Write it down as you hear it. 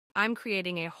I'm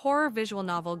creating a horror visual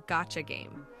novel gacha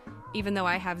game, even though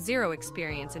I have zero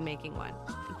experience in making one.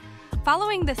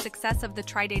 Following the success of the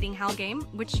Try Dating Hal game,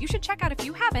 which you should check out if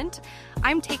you haven't,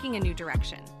 I'm taking a new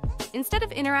direction. Instead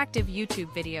of interactive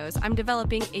YouTube videos, I'm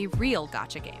developing a real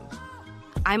gacha game.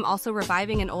 I'm also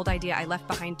reviving an old idea I left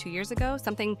behind 2 years ago,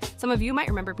 something some of you might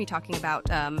remember me talking about,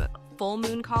 full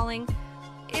moon calling.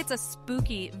 It's a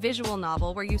spooky visual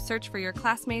novel where you search for your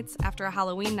classmates after a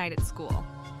Halloween night at school.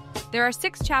 There are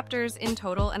 6 chapters in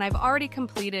total, and I've already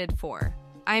completed 4.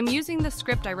 I am using the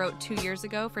script I wrote 2 years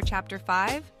ago for Chapter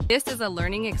 5. This is a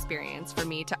learning experience for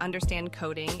me to understand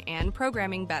coding and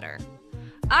programming better.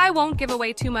 I won't give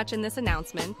away too much in this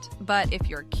announcement, but if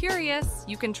you're curious,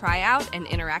 you can try out an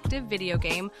interactive video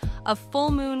game of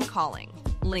Full Moon Calling.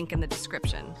 Link in the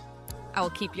description. I will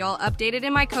keep y'all updated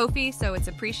in my Ko-fi, so it's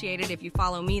appreciated if you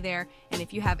follow me there. And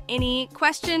if you have any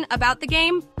question about the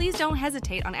game, please don't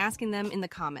hesitate on asking them in the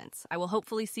comments. I will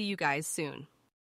hopefully see you guys soon.